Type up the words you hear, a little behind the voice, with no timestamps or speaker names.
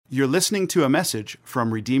You're listening to a message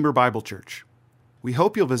from Redeemer Bible Church. We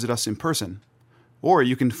hope you'll visit us in person, or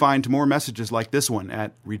you can find more messages like this one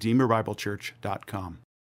at redeemerbiblechurch.com.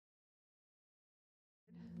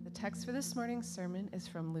 The text for this morning's sermon is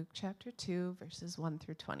from Luke chapter 2, verses 1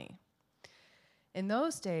 through 20. In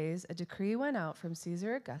those days, a decree went out from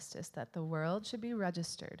Caesar Augustus that the world should be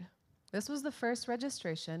registered. This was the first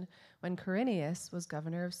registration when Quirinius was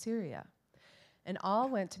governor of Syria. And all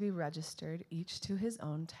went to be registered, each to his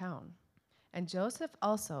own town. And Joseph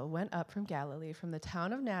also went up from Galilee, from the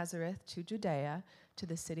town of Nazareth to Judea, to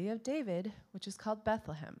the city of David, which is called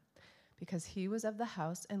Bethlehem, because he was of the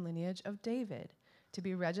house and lineage of David, to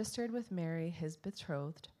be registered with Mary, his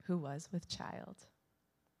betrothed, who was with child.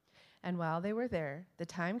 And while they were there, the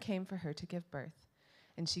time came for her to give birth.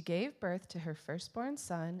 And she gave birth to her firstborn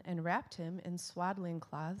son, and wrapped him in swaddling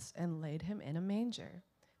cloths, and laid him in a manger,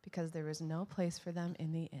 because there was no place for them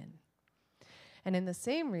in the inn. And in the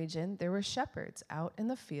same region there were shepherds out in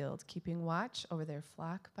the field, keeping watch over their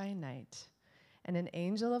flock by night. And an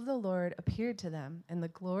angel of the Lord appeared to them, and the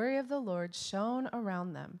glory of the Lord shone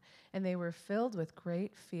around them, and they were filled with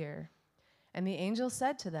great fear. And the angel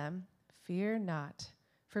said to them, "Fear not,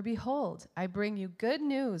 for behold, I bring you good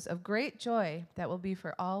news of great joy that will be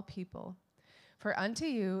for all people. For unto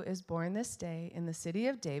you is born this day in the city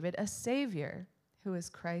of David a Savior, who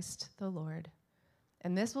is Christ the Lord.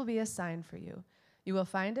 And this will be a sign for you. You will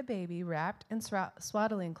find a baby wrapped in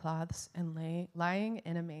swaddling cloths and lying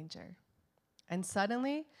in a manger." And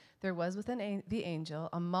suddenly there was with the angel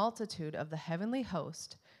a multitude of the heavenly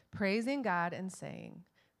host, praising God and saying,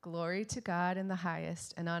 "Glory to God in the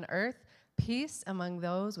highest, and on earth peace among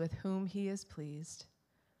those with whom he is pleased."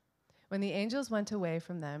 When the angels went away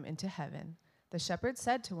from them into heaven, the shepherds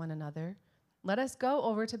said to one another, "Let us go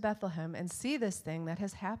over to Bethlehem and see this thing that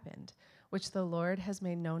has happened, which the Lord has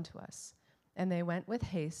made known to us." And they went with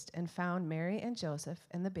haste and found Mary and Joseph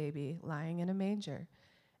and the baby lying in a manger.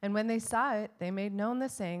 And when they saw it, they made known the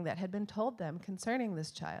saying that had been told them concerning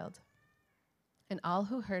this child. And all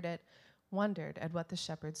who heard it wondered at what the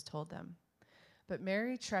shepherds told them. But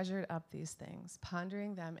Mary treasured up these things,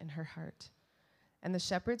 pondering them in her heart. And the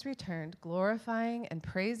shepherds returned, glorifying and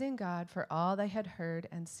praising God for all they had heard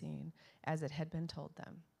and seen, as it had been told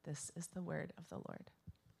them. This is the word of the Lord.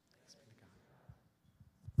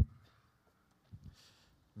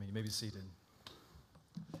 You may be seated.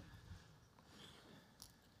 If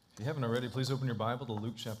you haven't already, please open your Bible to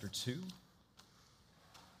Luke chapter 2.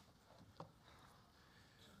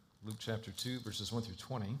 Luke chapter 2, verses 1 through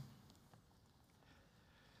 20.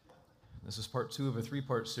 This is part 2 of a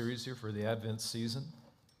 3-part series here for the Advent season.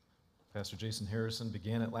 Pastor Jason Harrison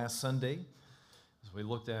began it last Sunday as we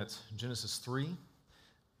looked at Genesis 3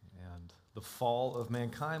 and the fall of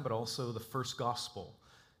mankind, but also the first gospel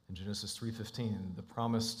in Genesis 3:15, the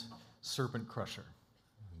promised serpent crusher.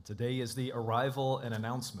 And today is the arrival and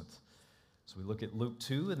announcement. So we look at Luke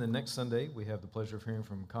 2, and then next Sunday we have the pleasure of hearing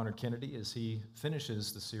from Connor Kennedy as he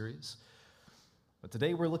finishes the series. But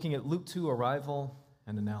today we're looking at Luke 2, arrival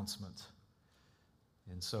and announcement.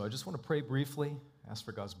 And so I just want to pray briefly, ask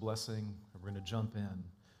for God's blessing, and we're going to jump in.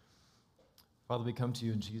 Father, we come to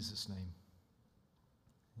you in Jesus' name.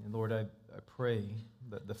 And Lord, I pray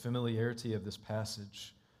that the familiarity of this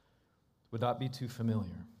passage would not be too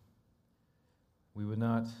familiar. We would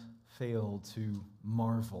not fail to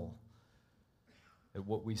marvel at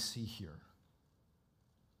what we see here.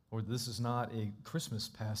 Lord, this is not a Christmas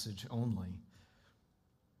passage only.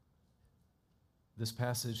 This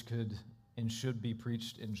passage could and should be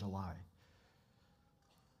preached in July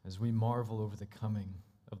as we marvel over the coming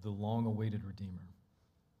of the long-awaited Redeemer.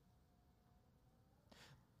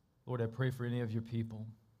 Lord, I pray for any of your people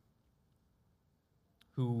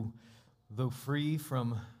who, though free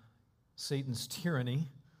from Satan's tyranny,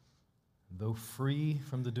 though free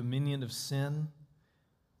from the dominion of sin,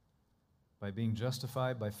 by being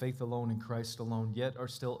justified by faith alone in Christ alone, yet are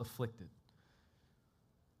still afflicted.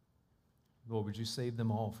 Lord, would you save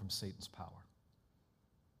them all from Satan's power?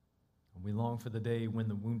 And we long for the day when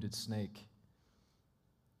the wounded snake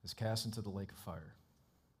is cast into the lake of fire.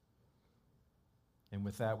 And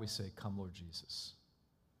with that we say, "Come, Lord Jesus."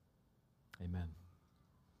 Amen.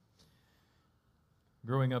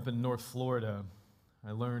 Growing up in North Florida,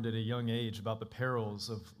 I learned at a young age about the perils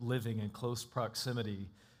of living in close proximity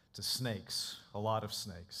to snakes, a lot of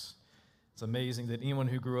snakes. It's amazing that anyone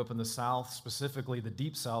who grew up in the South, specifically the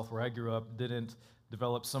Deep South where I grew up, didn't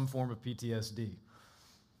develop some form of PTSD.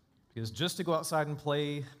 Because just to go outside and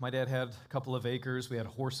play, my dad had a couple of acres, we had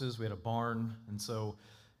horses, we had a barn, and so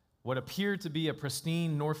what appeared to be a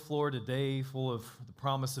pristine North Florida day full of the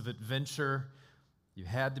promise of adventure, you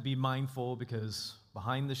had to be mindful because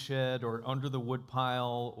behind the shed or under the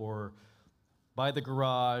woodpile or by the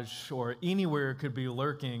garage or anywhere could be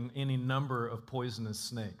lurking any number of poisonous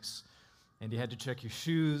snakes. And you had to check your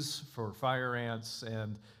shoes for fire ants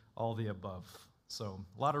and all the above. So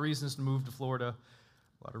a lot of reasons to move to Florida,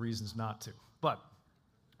 a lot of reasons not to. But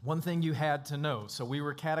one thing you had to know, so we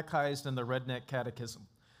were catechized in the Redneck Catechism.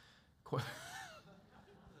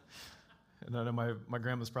 And I know my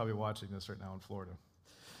grandma's probably watching this right now in Florida.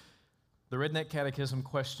 The Redneck Catechism,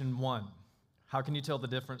 question 1. How can you tell the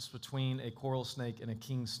difference between a coral snake and a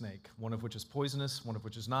king snake, one of which is poisonous, one of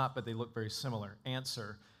which is not, but they look very similar?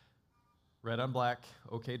 Answer, red on black,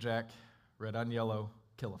 okay Jack, red on yellow,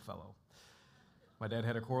 kill a fellow. My dad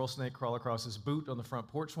had a coral snake crawl across his boot on the front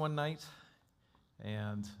porch one night,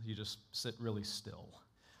 and you just sit really still.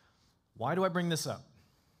 Why do I bring this up?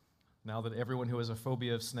 Now that everyone who has a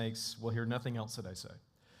phobia of snakes will hear nothing else that I say.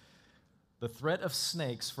 The threat of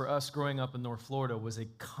snakes for us growing up in North Florida was a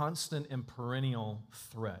constant and perennial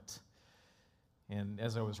threat. And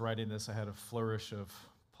as I was writing this, I had a flourish of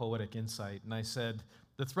poetic insight, and I said,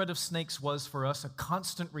 the threat of snakes was for us a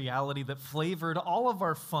constant reality that flavored all of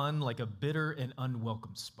our fun like a bitter and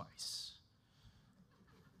unwelcome spice.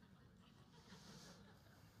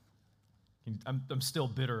 I'm still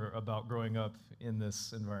bitter about growing up in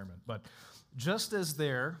this environment. But just as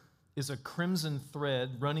there is a crimson thread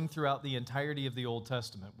running throughout the entirety of the Old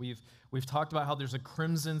Testament, we've talked about how there's a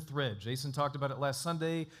crimson thread. Jason talked about it last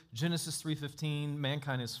Sunday. Genesis 3:15,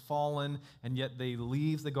 mankind is fallen, and yet they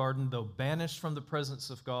leave the garden, though banished from the presence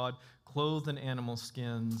of God, clothed in animal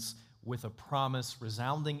skins, with a promise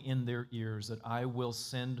resounding in their ears that I will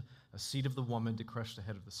send a seed of the woman to crush the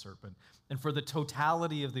head of the serpent. And for the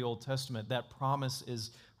totality of the Old Testament, that promise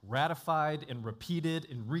is ratified and repeated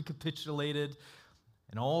and recapitulated.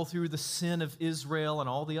 And all through the sin of Israel and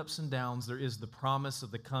all the ups and downs, there is the promise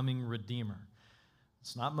of the coming Redeemer.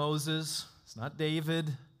 It's not Moses, it's not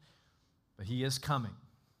David, but he is coming.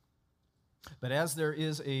 But as there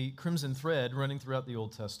is a crimson thread running throughout the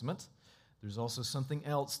Old Testament, there's also something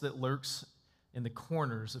else that lurks in the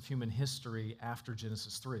corners of human history after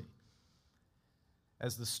Genesis 3.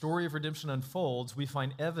 As the story of redemption unfolds, we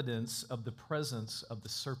find evidence of the presence of the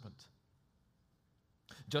serpent.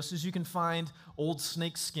 Just as you can find old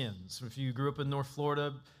snake skins. If you grew up in North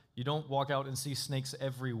Florida, you don't walk out and see snakes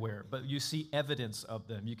everywhere, but you see evidence of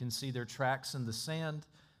them. You can see their tracks in the sand.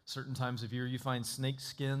 Certain times of year, you find snake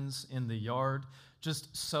skins in the yard.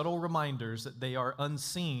 Just subtle reminders that they are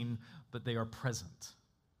unseen, but they are present.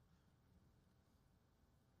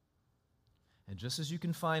 And just as you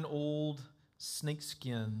can find old snake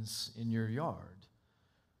skins in your yard,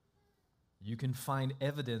 you can find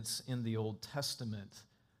evidence in the Old Testament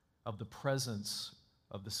of the presence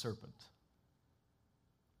of the serpent.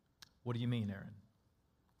 What do you mean, Aaron?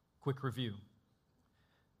 Quick review.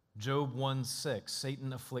 Job 1:6,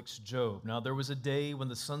 Satan afflicts Job. Now there was a day when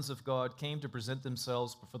the sons of God came to present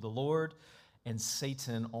themselves before the Lord, and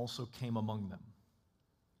Satan also came among them.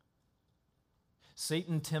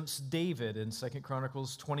 Satan tempts David in 2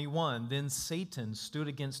 Chronicles 21. Then Satan stood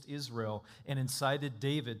against Israel and incited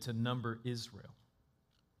David to number Israel.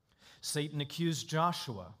 Satan accused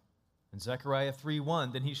Joshua in Zechariah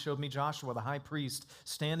 3:1. Then he showed me Joshua, the high priest,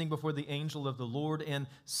 standing before the angel of the Lord, and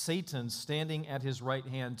Satan standing at his right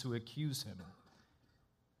hand to accuse him.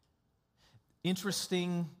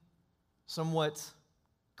 Interesting, somewhat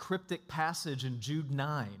cryptic passage in Jude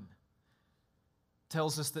 9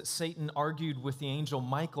 tells us that Satan argued with the angel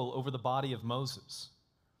Michael over the body of Moses.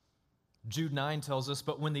 Jude 9 tells us,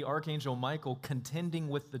 but when the archangel Michael, contending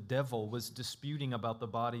with the devil, was disputing about the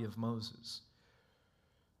body of Moses.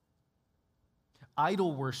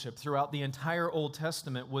 Idol worship throughout the entire Old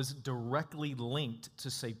Testament was directly linked to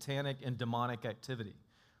satanic and demonic activity.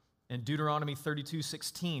 In Deuteronomy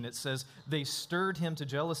 32:16, it says, they stirred him to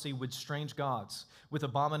jealousy with strange gods. With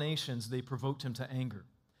abominations, they provoked him to anger.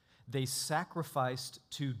 They sacrificed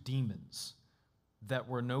to demons that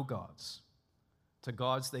were no gods, to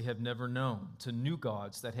gods they have never known, to new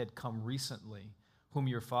gods that had come recently, whom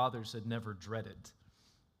your fathers had never dreaded.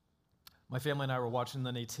 My family and I were watching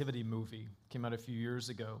the Nativity movie, came out a few years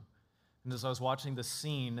ago. And as I was watching the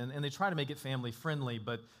scene, and they try to make it family friendly,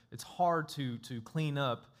 but it's hard to clean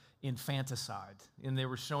up infanticide. And they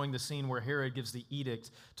were showing the scene where Herod gives the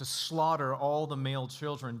edict to slaughter all the male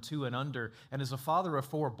children 2 and under. And as a father of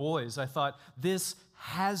 4 boys, I thought, this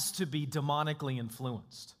has to be demonically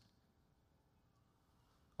influenced.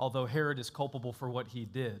 Although Herod is culpable for what he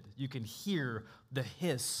did, you can hear the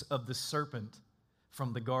hiss of the serpent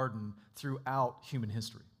from the garden throughout human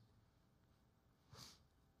history.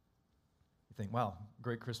 You think, wow,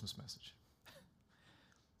 great Christmas message.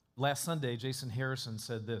 Last Sunday, Jason Harrison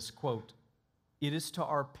said this, quote, "It is to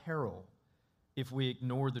our peril if we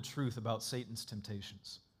ignore the truth about Satan's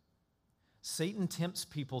temptations. Satan tempts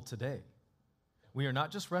people today. We are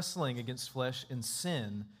not just wrestling against flesh and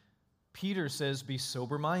sin. Peter says, be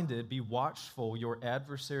sober-minded, be watchful. Your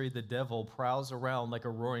adversary, the devil, prowls around like a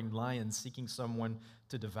roaring lion seeking someone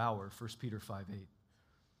to devour." 1 Peter 5:8.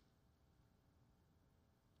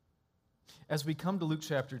 As we come to Luke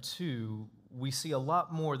chapter 2, we see a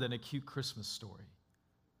lot more than a cute Christmas story.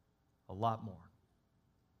 A lot more.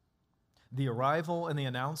 The arrival and the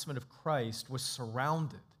announcement of Christ was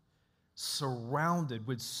surrounded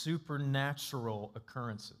with supernatural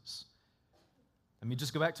occurrences. Let me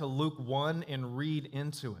just go back to Luke 1 and read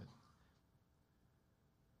into it.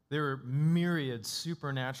 There are myriad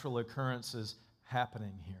supernatural occurrences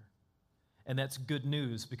happening here. And that's good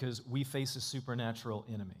news because we face a supernatural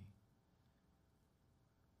enemy.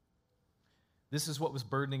 This is what was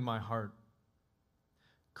burdening my heart.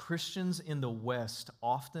 Christians in the West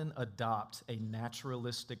often adopt a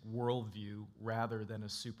naturalistic worldview rather than a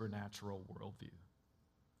supernatural worldview.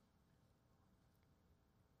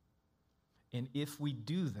 And if we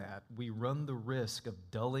do that, we run the risk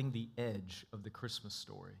of dulling the edge of the Christmas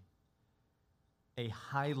story, a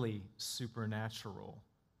highly supernatural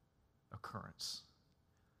occurrence.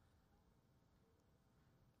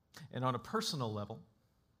 And on a personal level,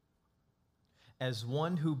 as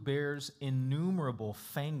one who bears innumerable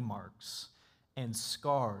fang marks and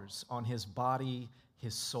scars on his body,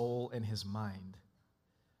 his soul, and his mind,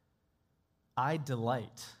 I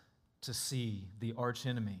delight to see the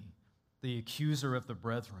archenemy, the accuser of the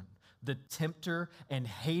brethren, the tempter and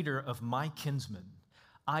hater of my kinsmen.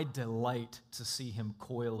 I delight to see him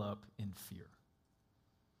coil up in fear.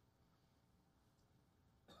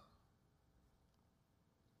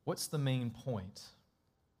 What's the main point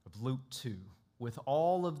of Luke 2? With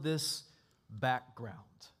all of this background,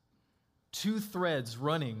 two threads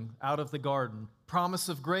running out of the garden: promise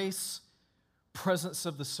of grace, presence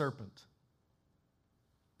of the serpent.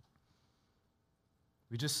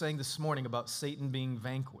 We just sang this morning about Satan being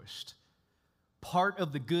vanquished. Part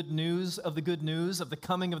of the good news of the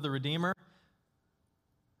coming of the Redeemer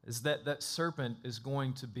is that that serpent is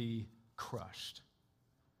going to be crushed.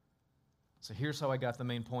 So here's how I got the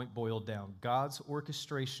main point boiled down. God's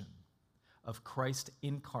orchestration of Christ's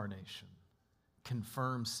incarnation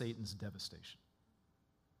confirms Satan's devastation.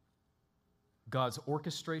 God's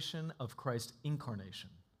orchestration of Christ's incarnation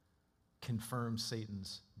confirms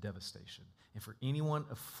Satan's devastation. And for anyone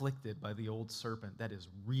afflicted by the old serpent, that is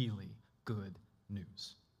really good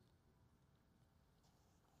news.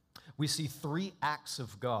 We see three acts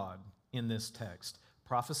of God in this text: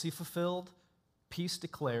 prophecy fulfilled, peace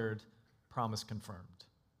declared, promise confirmed.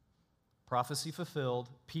 Prophecy fulfilled,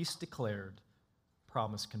 peace declared,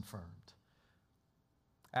 promise confirmed.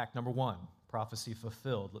 Act number 1, prophecy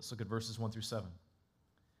fulfilled. Let's look at verses 1 through 7.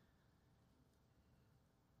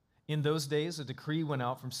 In those days, a decree went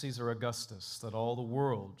out from Caesar Augustus that all the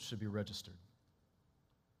world should be registered.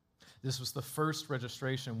 This was the first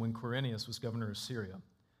registration when Quirinius was governor of Syria,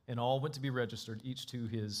 and all went to be registered, each to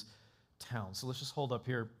his town. So let's just hold up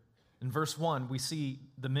here. In verse 1, we see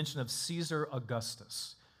the mention of Caesar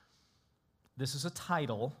Augustus. This is a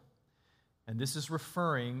title, and this is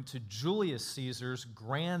referring to Julius Caesar's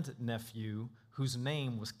grandnephew, whose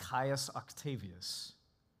name was Caius Octavius.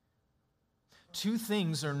 Two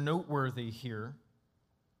things are noteworthy here.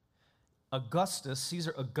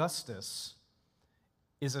 Caesar Augustus,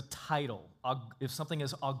 is a title. If something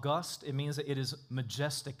is august, it means that it is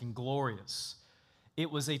majestic and glorious.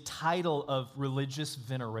 It was a title of religious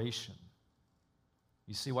veneration.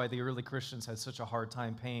 You see why the early Christians had such a hard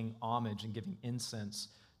time paying homage and giving incense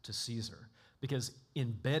to Caesar, because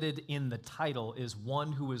embedded in the title is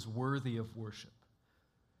one who is worthy of worship.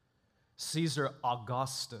 Caesar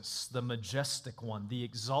Augustus, the majestic one, the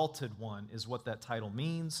exalted one, is what that title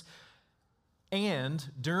means. And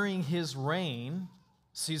during his reign,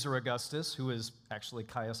 Caesar Augustus, who is actually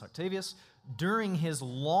Caius Octavius, during his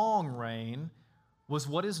long reign was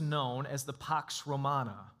what is known as the Pax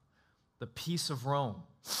Romana, the peace of Rome.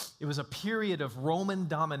 It was a period of Roman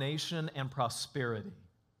domination and prosperity.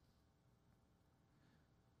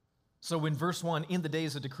 So in verse 1, in the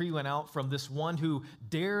days a decree went out from this one who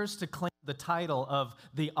dares to claim the title of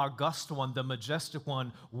the august one, the majestic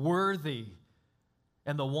one, worthy,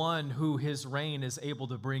 and the one who his reign is able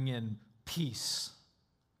to bring in peace,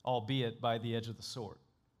 albeit by the edge of the sword.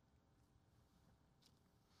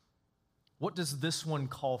 What does this one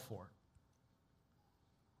call for?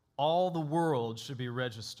 All the world should be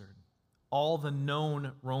registered. All the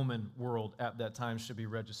known Roman world at that time should be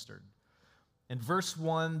registered. In verse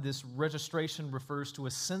 1, this registration refers to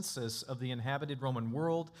a census of the inhabited Roman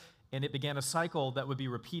world, and it began a cycle that would be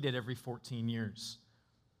repeated every 14 years.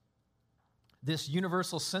 This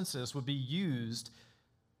universal census would be used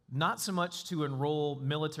not so much to enroll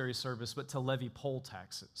military service, but to levy poll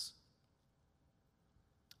taxes.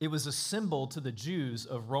 It was a symbol to the Jews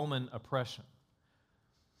of Roman oppression.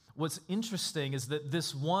 What's interesting is that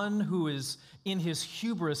this one who is in his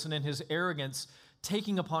hubris and in his arrogance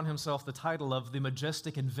taking upon himself the title of the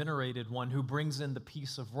majestic and venerated one who brings in the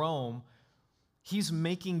peace of Rome, he's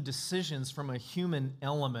making decisions from a human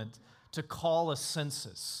element to call a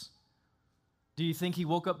census. Do you think he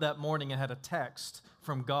woke up that morning and had a text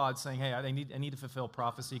from God saying, hey, I need to fulfill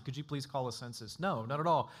prophecy. Could you please call a census? No, not at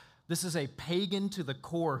all. This is a pagan to the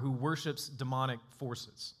core who worships demonic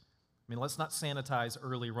forces. I mean, let's not sanitize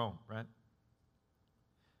early Rome, right?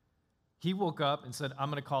 He woke up and said,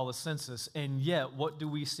 I'm going to call a census. And yet, what do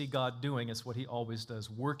we see God doing? It's what he always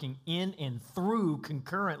does, working in and through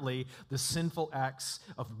concurrently the sinful acts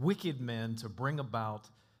of wicked men to bring about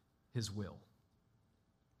his will.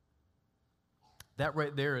 That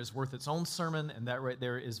right there is worth its own sermon, and that right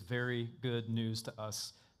there is very good news to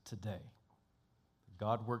us today.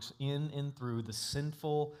 God works in and through the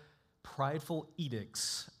sinful, prideful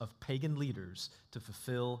edicts of pagan leaders to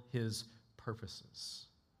fulfill his purposes.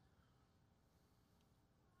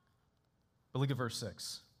 But look at verse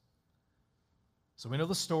 6. So we know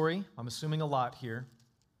the story. I'm assuming a lot here.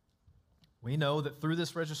 We know that through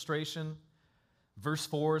this registration, verse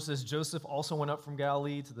 4 says, Joseph also went up from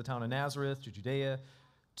Galilee to the town of Nazareth, to Judea,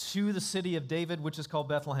 to the city of David, which is called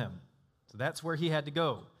Bethlehem. So that's where he had to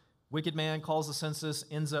go. Wicked man calls the census,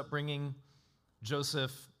 ends up bringing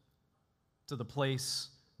Joseph to the place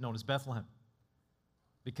known as Bethlehem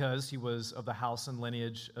because he was of the house and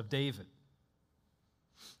lineage of David,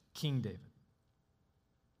 King David,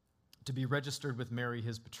 to be registered with Mary,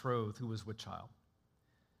 his betrothed, who was with child.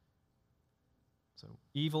 So,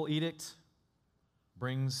 evil edict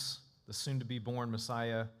brings the soon-to-be-born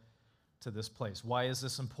Messiah to this place. Why is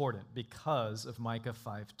this important? Because of Micah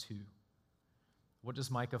 5:2. What does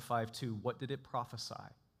Micah 5:2, what did it prophesy?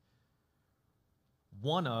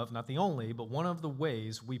 One of, not the only, but one of the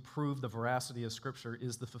ways we prove the veracity of Scripture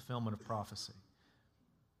is the fulfillment of prophecy.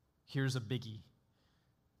 Here's a biggie.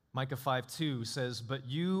 Micah 5:2 says, but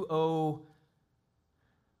you, O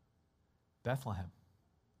Bethlehem,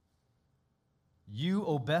 you,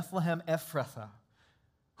 O Bethlehem Ephrathah,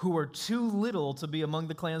 who are too little to be among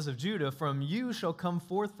the clans of Judah, from you shall come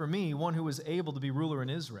forth for me one who is able to be ruler in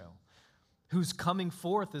Israel, whose coming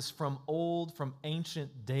forth is from old, from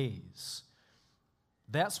ancient days.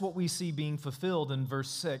 That's what we see being fulfilled in verse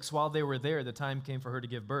 6. While they were there, the time came for her to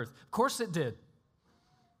give birth. Of course it did.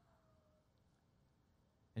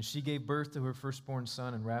 And she gave birth to her firstborn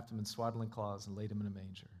son and wrapped him in swaddling cloths and laid him in a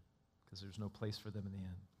manger because there's no place for them in the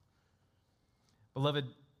inn. Beloved,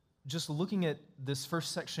 just looking at this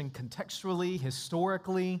first section contextually,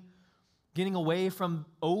 historically, getting away from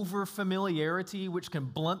over-familiarity, which can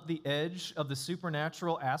blunt the edge of the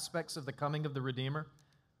supernatural aspects of the coming of the Redeemer.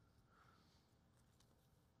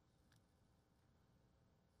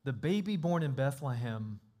 The baby born in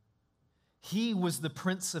Bethlehem, he was the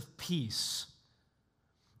Prince of Peace.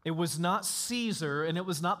 It was not Caesar, and it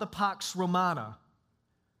was not the Pax Romana.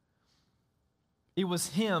 It was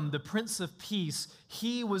him, the Prince of Peace.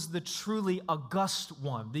 He was the truly august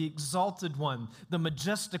one, the exalted one, the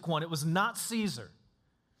majestic one. It was not Caesar.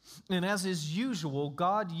 And as is usual,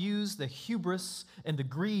 God used the hubris and the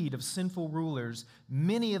greed of sinful rulers,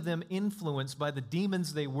 many of them influenced by the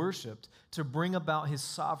demons they worshiped, to bring about his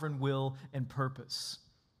sovereign will and purpose.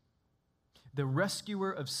 The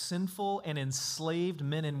rescuer of sinful and enslaved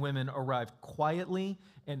men and women arrived quietly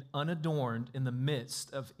and unadorned in the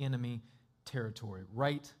midst of enemy territory,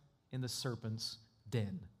 right in the serpent's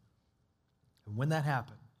den. And when that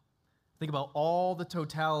happened, think about all the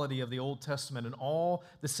totality of the Old Testament and all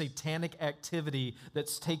the satanic activity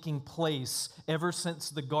that's taking place ever since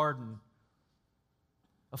the garden,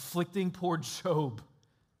 afflicting poor Job,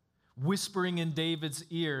 whispering in David's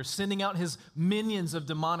ear, sending out his minions of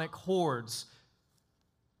demonic hordes.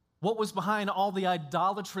 What was behind all the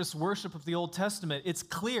idolatrous worship of the Old Testament? It's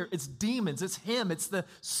clear. It's demons. It's him. It's the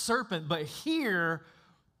serpent. But here,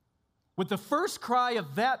 with the first cry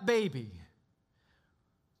of that baby,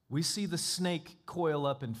 we see the snake coil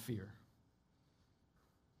up in fear.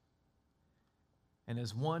 And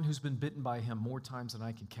as one who's been bitten by him more times than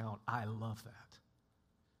I can count, I love that.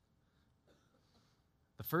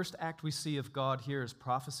 The first act we see of God here is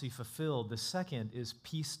prophecy fulfilled. The second is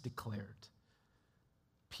peace declared.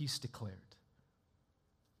 Peace declared.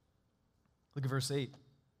 Look at verse 8.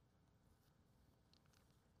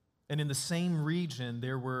 And in the same region,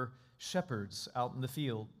 there were shepherds out in the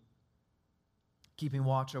field, keeping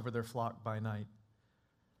watch over their flock by night.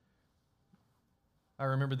 I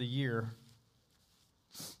remember the year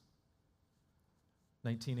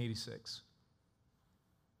 1986.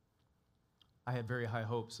 I had very high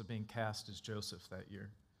hopes of being cast as Joseph that year.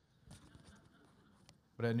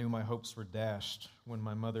 But I knew my hopes were dashed when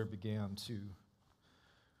my mother began to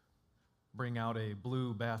bring out a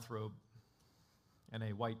blue bathrobe and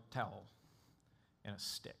a white towel and a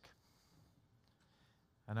stick.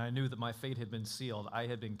 And I knew that my fate had been sealed. I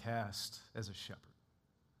had been cast as a shepherd.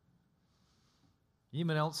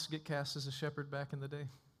 Anyone else get cast as a shepherd back in the day?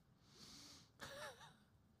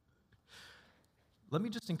 Let me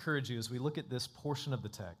just encourage you as we look at this portion of the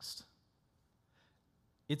text.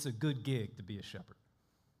 It's a good gig to be a shepherd.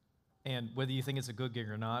 And whether you think it's a good gig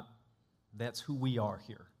or not, that's who we are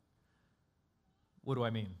here. What do I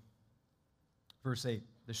mean? Verse 8,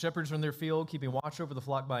 the shepherds were in their field, keeping watch over the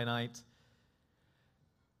flock by night.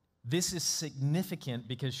 This is significant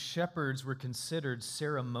because shepherds were considered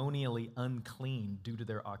ceremonially unclean due to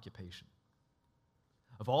their occupation.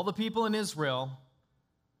 Of all the people in Israel,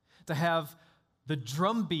 to have the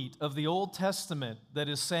drumbeat of the Old Testament that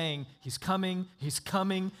is saying, He's coming, He's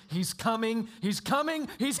coming, He's coming, He's coming,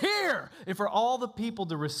 He's here. And for all the people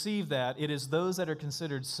to receive that, it is those that are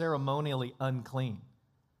considered ceremonially unclean.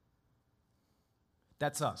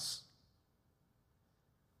 That's us.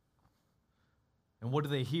 And what do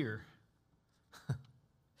they hear?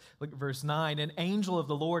 Look at verse 9. An angel of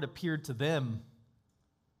the Lord appeared to them,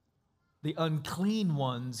 the unclean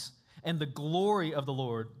ones, and the glory of the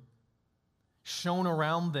Lord shone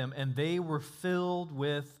around them, and they were filled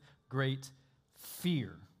with great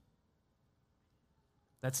fear.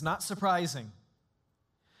 That's not surprising.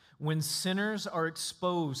 When sinners are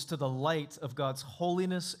exposed to the light of God's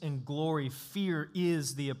holiness and glory, fear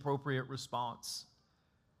is the appropriate response.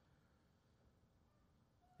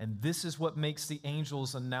 And this is what makes the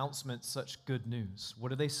angel's announcement such good news. What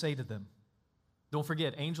do they say to them? Don't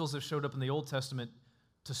forget, angels have showed up in the Old Testament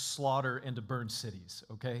to slaughter and to burn cities,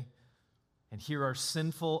 okay? And here are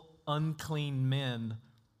sinful, unclean men.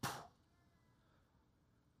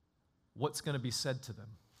 What's going to be said to them?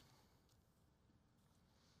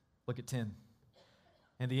 Look at 10.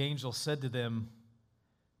 And the angel said to them,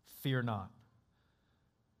 fear not.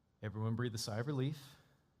 Everyone breathe a sigh of relief.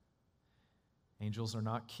 Angels are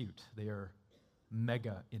not cute. They are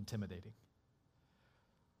mega intimidating.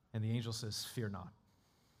 And the angel says, fear not.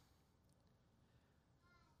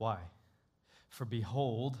 Why? For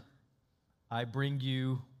behold, I bring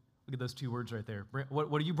you, look at those two words right there.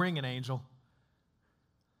 What do you bring, an angel?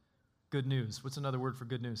 Good news. What's another word for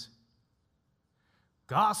good news?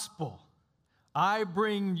 Gospel. I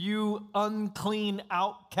bring you unclean,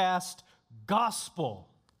 outcast gospel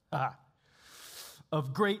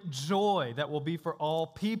of great joy that will be for all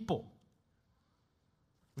people.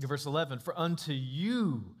 Look at verse 11. For unto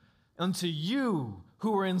you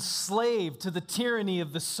who are enslaved to the tyranny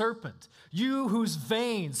of the serpent, you whose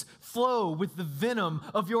veins flow with the venom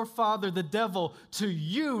of your father, the devil, to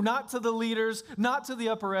you, not to the leaders, not to the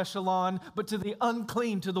upper echelon, but to the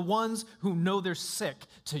unclean, to the ones who know they're sick,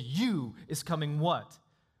 to you is coming what?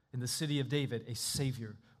 In the city of David, a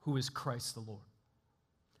Savior who is Christ the Lord.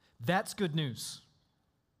 That's good news.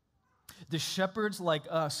 The shepherds like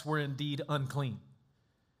us were indeed unclean.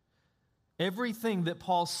 Everything that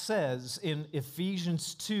Paul says in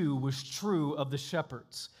Ephesians 2 was true of the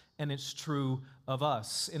shepherds, and it's true of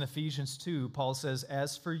us. In Ephesians 2, Paul says,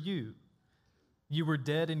 as for you, you were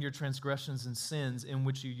dead in your transgressions and sins in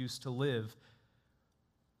which you used to live.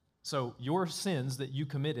 So your sins that you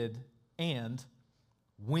committed, and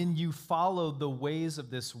when you followed the ways of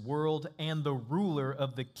this world and the ruler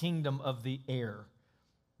of the kingdom of the air,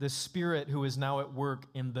 the spirit who is now at work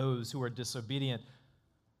in those who are disobedient.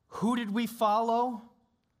 Who did we follow?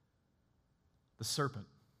 The serpent.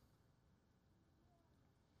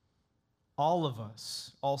 All of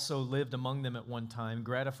us also lived among them at one time,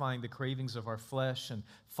 gratifying the cravings of our flesh and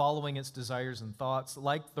following its desires and thoughts.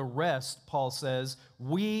 Like the rest, Paul says,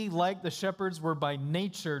 we, like the shepherds, were by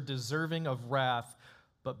nature deserving of wrath,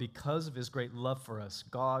 but because of his great love for us,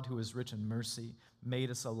 God, who is rich in mercy,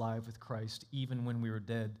 made us alive with Christ, even when we were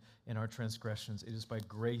dead in our transgressions. It is by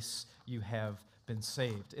grace you have been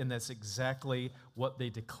saved. And that's exactly what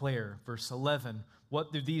they declare. Verse 11,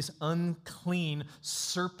 what do these unclean,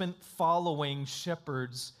 serpent-following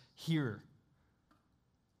shepherds hear?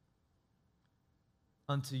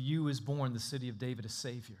 Unto you is born the city of David a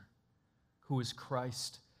Savior, who is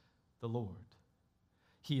Christ the Lord.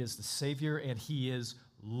 He is the Savior and He is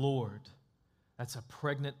Lord. That's a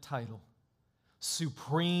pregnant title.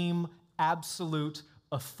 supreme, absolute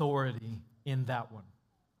authority in that one.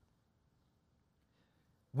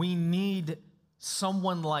 We need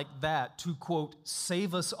someone like that to, quote,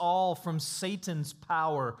 save us all from Satan's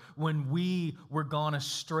power when we were gone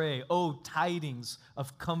astray. Oh, tidings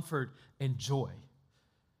of comfort and joy.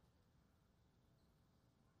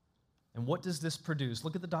 And what does this produce?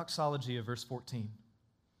 Look at the doxology of verse 14.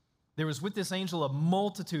 There was with this angel a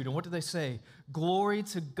multitude, and what do they say? Glory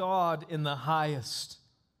to God in the highest,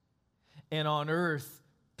 and on earth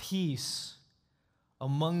peace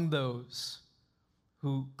among those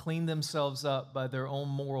who clean themselves up by their own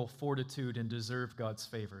moral fortitude and deserve God's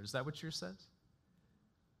favor. Is that what yours says?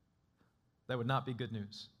 That would not be good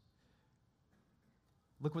news.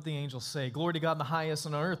 Look what the angels say. Glory to God in the highest,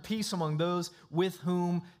 and on earth peace among those with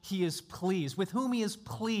whom he is pleased. With whom he is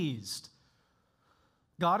pleased.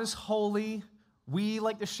 God is holy. We,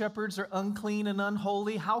 like the shepherds, are unclean and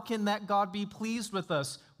unholy. How can that God be pleased with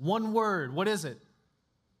us? One word. What is it?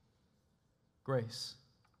 Grace.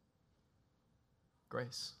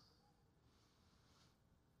 Grace.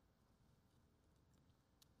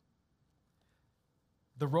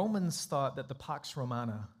 The Romans thought that the Pax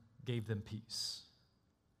Romana gave them peace.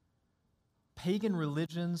 Pagan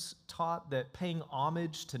religions taught that paying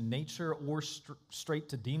homage to nature or straight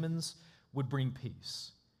to demons would bring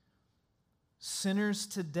peace. Sinners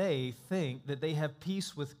today think that they have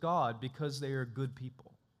peace with God because they are good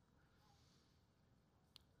people.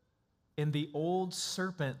 And the old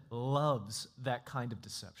serpent loves that kind of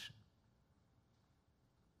deception.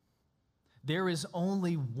 There is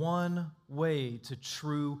only one way to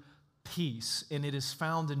true peace, and it is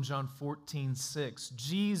found in John 14:6.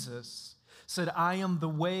 Jesus said, I am the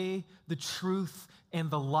way, the truth, and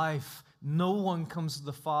the life. No one comes to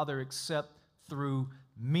the Father except through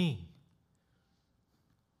me.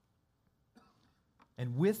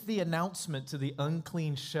 And with the announcement to the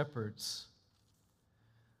unclean shepherds,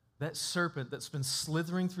 that serpent that's been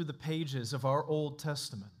slithering through the pages of our Old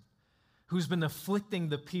Testament, who's been afflicting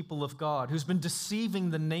the people of God, who's been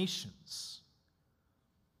deceiving the nations.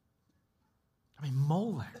 I mean,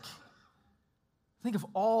 Molech. Think of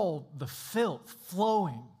all the filth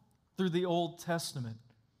flowing through the Old Testament.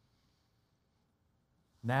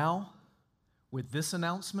 Now, with this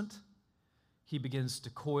announcement, he begins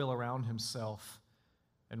to coil around himself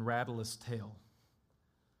and rattle his tail.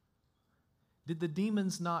 Did the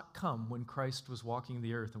demons not come when Christ was walking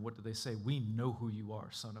the earth? And what did they say? We know who you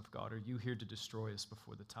are, Son of God. Are you here to destroy us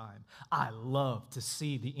before the time? I love to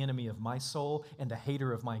see the enemy of my soul and the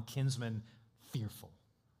hater of my kinsmen fearful.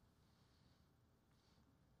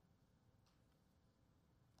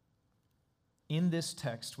 In this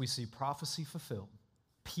text, we see prophecy fulfilled,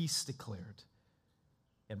 peace declared,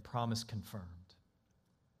 and promise confirmed.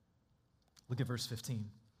 Look at verse 15.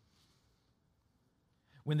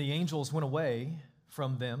 When the angels went away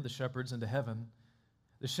from them, the shepherds, into heaven,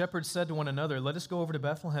 the shepherds said to one another, let us go over to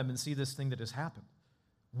Bethlehem and see this thing that has happened,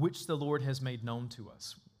 which the Lord has made known to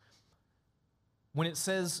us. When it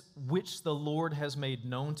says, which the Lord has made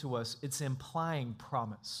known to us, it's implying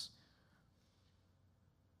promise.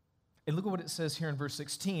 And look at what it says here in verse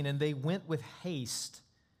 16. And they went with haste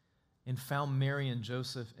and found Mary and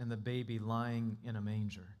Joseph and the baby lying in a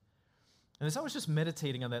manger. And as I was just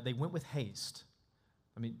meditating on that, they went with haste.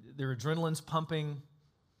 I mean, their adrenaline's pumping,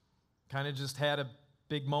 kind of just had a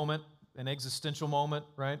big moment, an existential moment,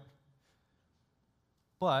 right?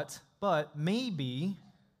 But maybe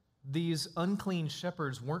these unclean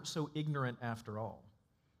shepherds weren't so ignorant after all.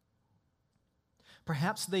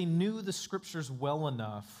 Perhaps they knew the scriptures well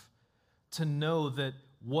enough to know that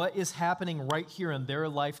what is happening right here in their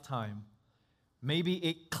lifetime, maybe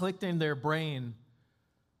it clicked in their brain,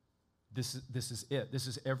 this is it. This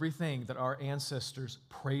is everything that our ancestors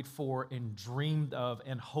prayed for and dreamed of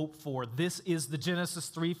and hoped for. This is the Genesis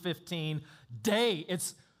 3:15 day.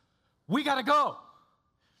 We got to go.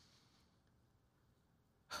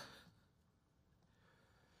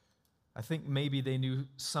 I think maybe they knew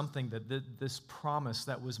something that this promise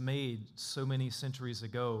that was made so many centuries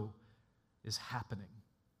ago is happening.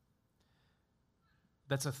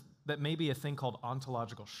 That may be a thing called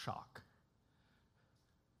ontological shock.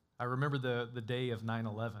 I remember the day of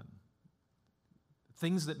 9/11.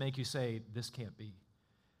 Things that make you say, this can't be.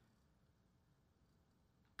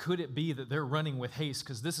 Could it be that they're running with haste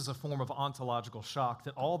because this is a form of ontological shock,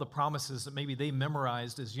 that all the promises that maybe they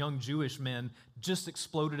memorized as young Jewish men just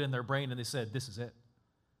exploded in their brain and they said, this is it.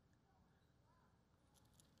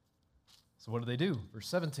 So what do? Verse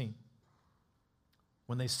 17.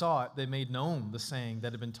 When they saw it, they made known the saying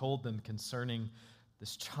that had been told them concerning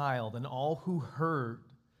this child, and all who heard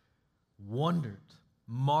wondered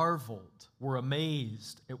marveled, were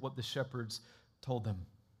amazed at what the shepherds told them.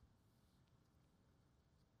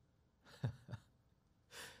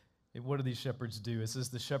 And what do these shepherds do? It says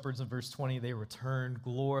the shepherds in verse 20, they returned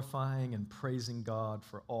glorifying and praising God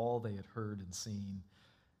for all they had heard and seen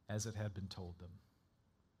as it had been told them.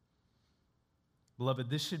 Beloved,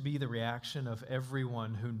 this should be the reaction of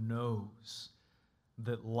everyone who knows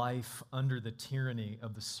that life under the tyranny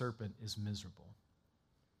of the serpent is miserable.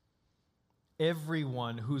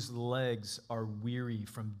 Everyone whose legs are weary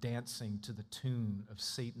from dancing to the tune of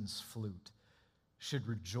Satan's flute should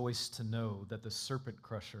rejoice to know that the serpent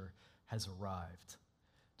crusher has arrived.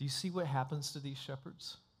 Do you see what happens to these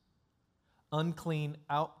shepherds? Unclean,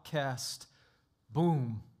 outcast,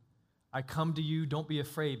 boom. I come to you, don't be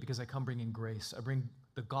afraid, because I come bringing grace. I bring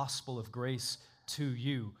the gospel of grace to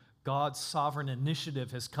you. God's sovereign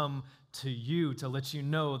initiative has come to you to let you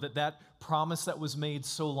know that that promise that was made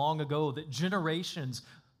so long ago, that generations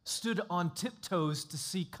stood on tiptoes to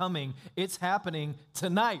see coming, it's happening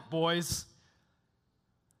tonight, boys.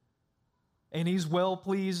 And he's well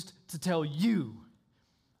pleased to tell you,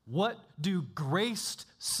 what do graced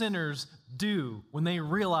sinners do when they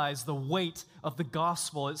realize the weight of the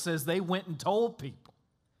gospel? It says they went and told people.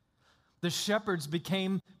 The shepherds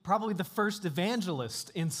became probably the first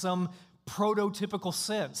evangelist in some prototypical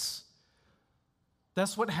sense.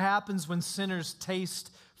 That's what happens when sinners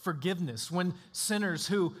taste forgiveness, when sinners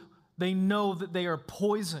who they know that they are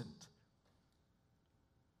poisoned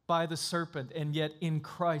by the serpent and yet in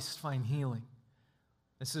Christ find healing.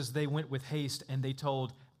 It says they went with haste and they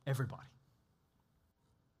told everybody.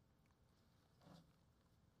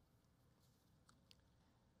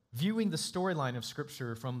 Viewing the storyline of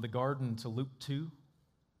Scripture from the garden to Luke 2,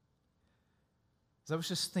 as I was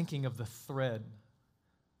just thinking of the thread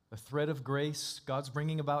of grace, God's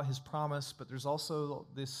bringing about his promise, but there's also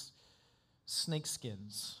this snake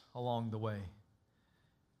skins along the way.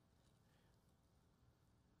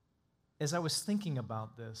 As I was thinking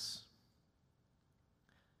about this,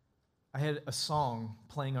 I had a song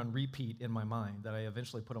playing on repeat in my mind that I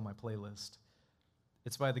eventually put on my playlist.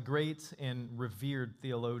 It's by the great and revered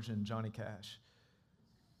theologian Johnny Cash.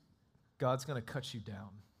 God's going to cut you down.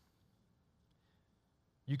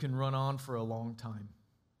 You can run on for a long time.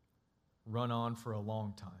 Run on for a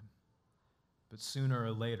long time. But sooner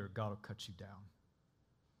or later, God will cut you down.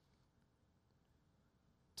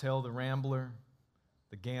 Tell the rambler,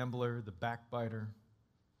 the gambler, the backbiter,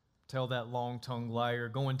 tell that long-tongued liar,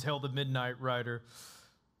 go and tell the midnight rider,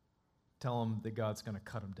 tell him that God's going to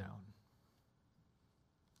cut him down.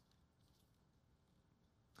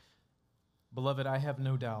 Beloved, I have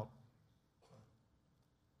no doubt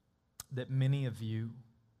that many of you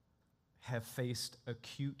have faced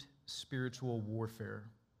acute spiritual warfare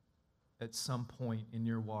at some point in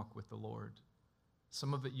your walk with the Lord.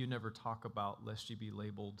 Some of it you never talk about lest you be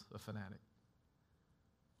labeled a fanatic.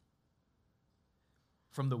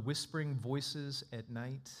 From the whispering voices at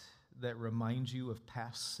night that remind you of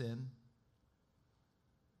past sin,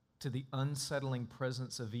 to the unsettling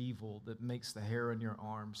presence of evil that makes the hair on your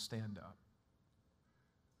arm stand up.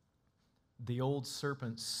 The old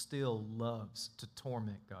serpent still loves to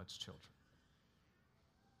torment God's children.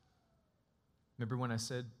 Remember when I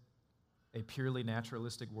said a purely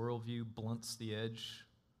naturalistic worldview blunts the edge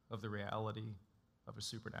of the reality of a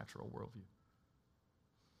supernatural worldview?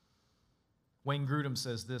 Wayne Grudem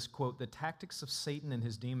says this, quote, "The tactics of Satan and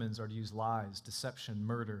his demons are to use lies, deception,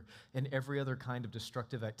 murder, and every other kind of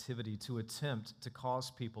destructive activity to attempt to cause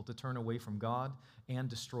people to turn away from God and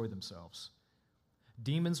destroy themselves.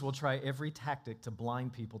 Demons will try every tactic to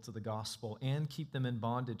blind people to the gospel and keep them in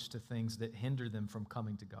bondage to things that hinder them from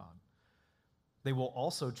coming to God. They will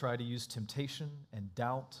also try to use temptation and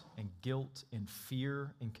doubt and guilt and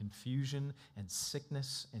fear and confusion and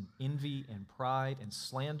sickness and envy and pride and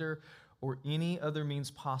slander or any other means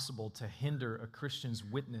possible to hinder a Christian's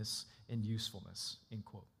witness and usefulness," end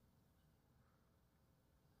quote.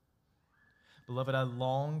 Beloved, I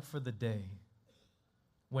long for the day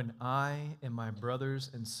when I and my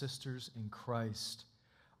brothers and sisters in Christ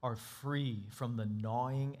are free from the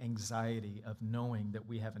gnawing anxiety of knowing that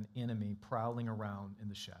we have an enemy prowling around in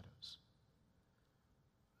the shadows.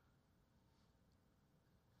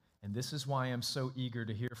 And this is why I'm so eager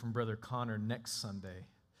to hear from Brother Connor next Sunday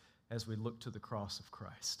as we look to the cross of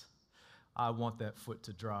Christ. I want that foot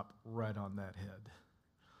to drop right on that head.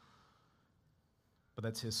 But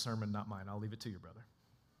that's his sermon, not mine. I'll leave it to you, brother.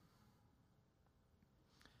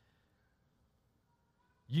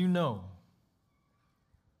 You know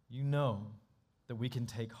that we can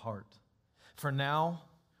take heart. For now,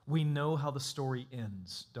 we know how the story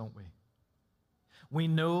ends, don't we? we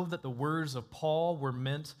know that the words of Paul were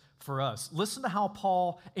meant for us. Listen to how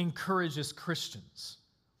Paul encourages Christians.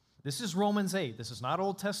 This is Romans 8. This is not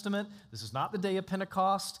Old Testament. This is not the day of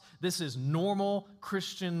Pentecost. This is normal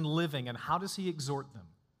Christian living. And how does he exhort them?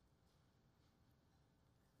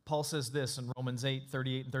 Paul says this in Romans 8,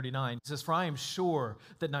 38 and 39. He says, "For I am sure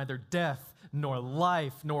that neither death nor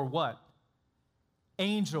life nor" what?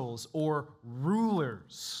 "Angels or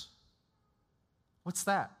rulers." What's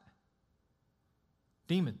that?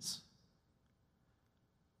 Demons.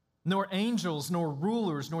 "Nor angels, nor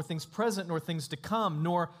rulers, nor things present, nor things to come,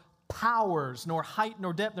 nor powers, nor height,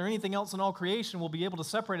 nor depth, nor anything else in all creation will be able to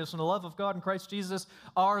separate us from the love of God in Christ Jesus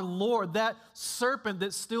our Lord." That serpent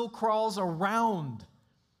that still crawls around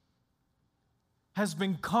has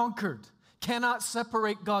been conquered, cannot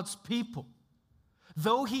separate God's people.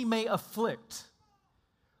 Though he may afflict,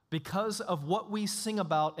 because of what we sing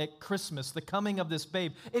about at Christmas, the coming of this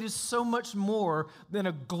babe, it is so much more than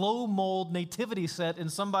a glow mold nativity set in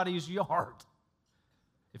somebody's yard.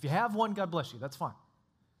 If you have one, God bless you, that's fine.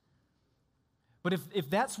 But if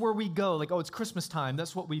that's where we go, like, oh, it's Christmas time,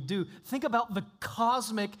 that's what we do, think about the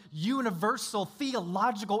cosmic, universal,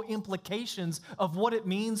 theological implications of what it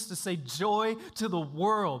means to say joy to the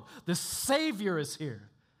world. The Savior is here.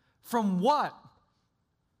 From what?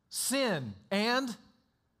 Sin and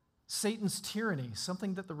Satan's tyranny,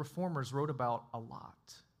 something that the Reformers wrote about a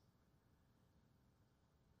lot.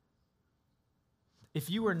 If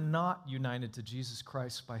you are not united to Jesus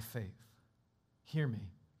Christ by faith, hear me.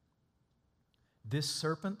 This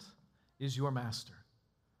serpent is your master.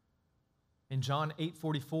 In John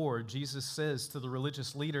 8:44, Jesus says to the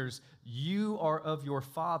religious leaders, "You are of your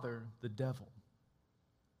father, the devil,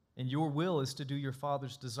 and your will is to do your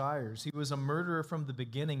father's desires. He was a murderer from the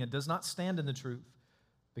beginning and does not stand in the truth,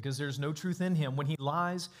 because there's no truth in him. When he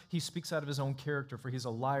lies, he speaks out of his own character, for he's a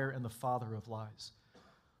liar and the father of lies."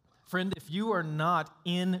 Friend, if you are not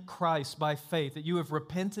in Christ by faith, that you have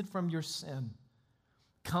repented from your sin,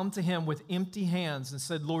 come to him with empty hands and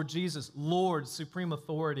said, "Lord Jesus, Lord, supreme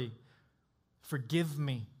authority, forgive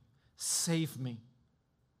me, save me.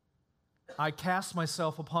 I cast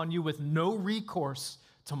myself upon you with no recourse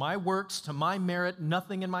to my works, to my merit,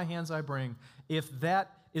 nothing in my hands I bring." If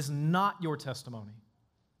that is not your testimony,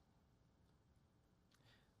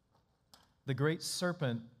 the great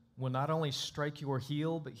serpent will not only strike your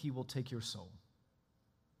heel, but he will take your soul.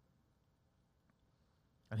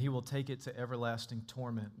 And he will take it to everlasting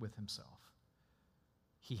torment with himself.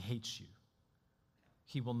 He hates you.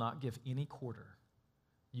 He will not give any quarter.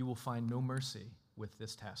 You will find no mercy with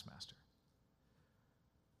this taskmaster.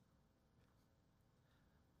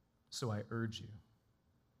 So I urge you,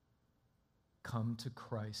 come to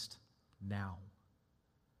Christ now.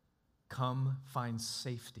 Come find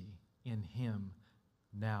safety in him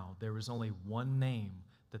now. There is only one name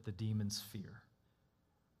that the demons fear.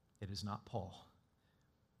 It is not Paul.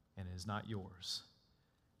 And it is not yours.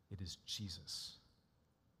 It is Jesus.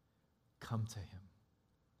 Come to him,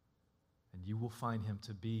 and you will find him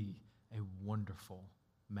to be a wonderful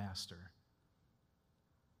master.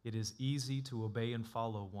 It is easy to obey and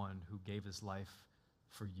follow one who gave his life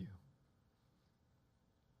for you.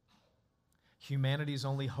 Humanity's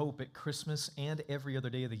only hope at Christmas and every other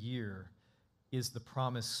day of the year is the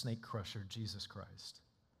promised snake crusher, Jesus Christ.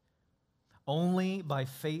 Only by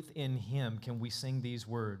faith in him can we sing these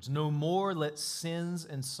words. "No more let sins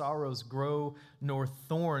and sorrows grow, nor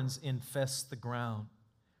thorns infest the ground.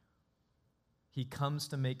 He comes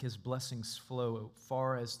to make his blessings flow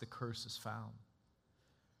far as the curse is found."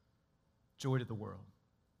 Joy to the world.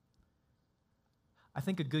 I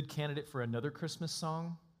think a good candidate for another Christmas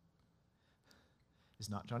song is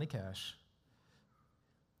not Johnny Cash,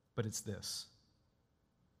 but it's this.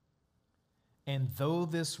 "And though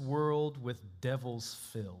this world with devils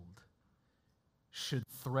filled should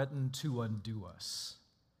threaten to undo us,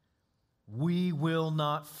 we will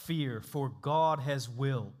not fear, for God has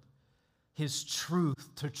willed his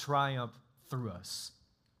truth to triumph through us.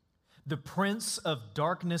 The prince of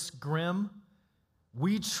darkness grim,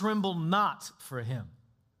 we tremble not for him.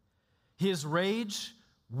 His rage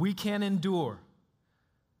we can endure,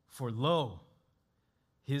 for lo,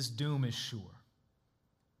 his doom is sure.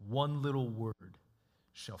 One little word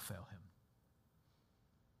shall fail him."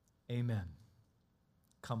 Amen.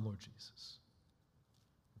 Come, Lord Jesus.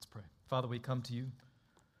 Let's pray. Father, we come to you.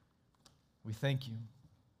 We thank you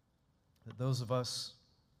that those of us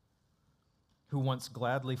who once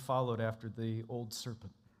gladly followed after the old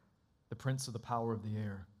serpent, the prince of the power of the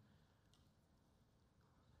air,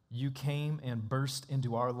 you came and burst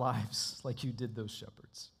into our lives like you did those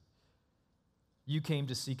shepherds. You came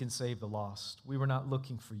to seek and save the lost. We were not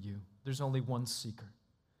looking for you. There's only one seeker.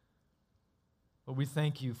 But we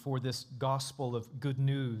thank you for this gospel of good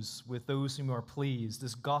news with those whom are pleased,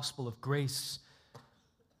 this gospel of grace,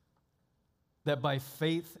 that by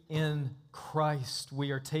faith in Christ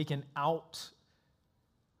we are taken out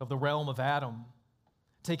of the realm of Adam,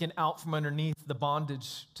 taken out from underneath the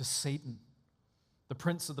bondage to Satan. The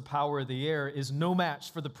prince of the power of the air is no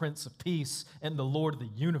match for the Prince of Peace and the Lord of the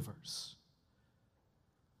universe.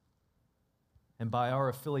 And by our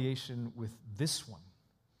affiliation with this one,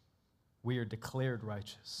 we are declared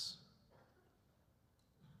righteous.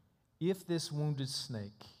 If this wounded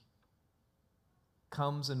snake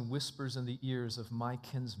comes and whispers in the ears of my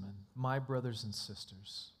kinsmen, my brothers and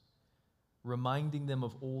sisters, reminding them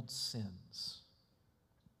of old sins,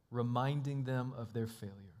 reminding them of their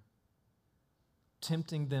failure,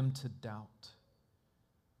 tempting them to doubt,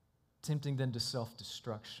 tempting them to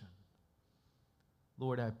self-destruction,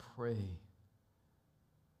 Lord, I pray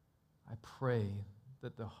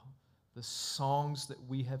that the songs that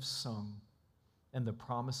we have sung and the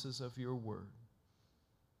promises of your word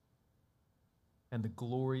and the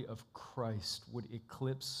glory of Christ would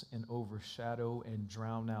eclipse and overshadow and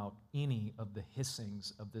drown out any of the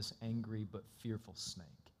hissings of this angry but fearful snake.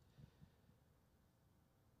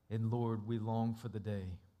 And Lord, we long for the day.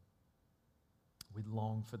 We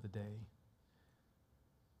long for the day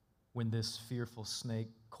when this fearful snake,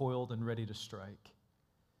 coiled and ready to strike,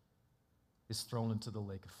 is thrown into the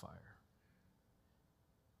lake of fire.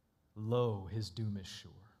 Lo, his doom is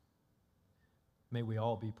sure. May we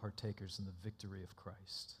all be partakers in the victory of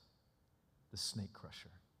Christ, the snake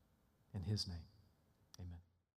crusher. In his name, amen.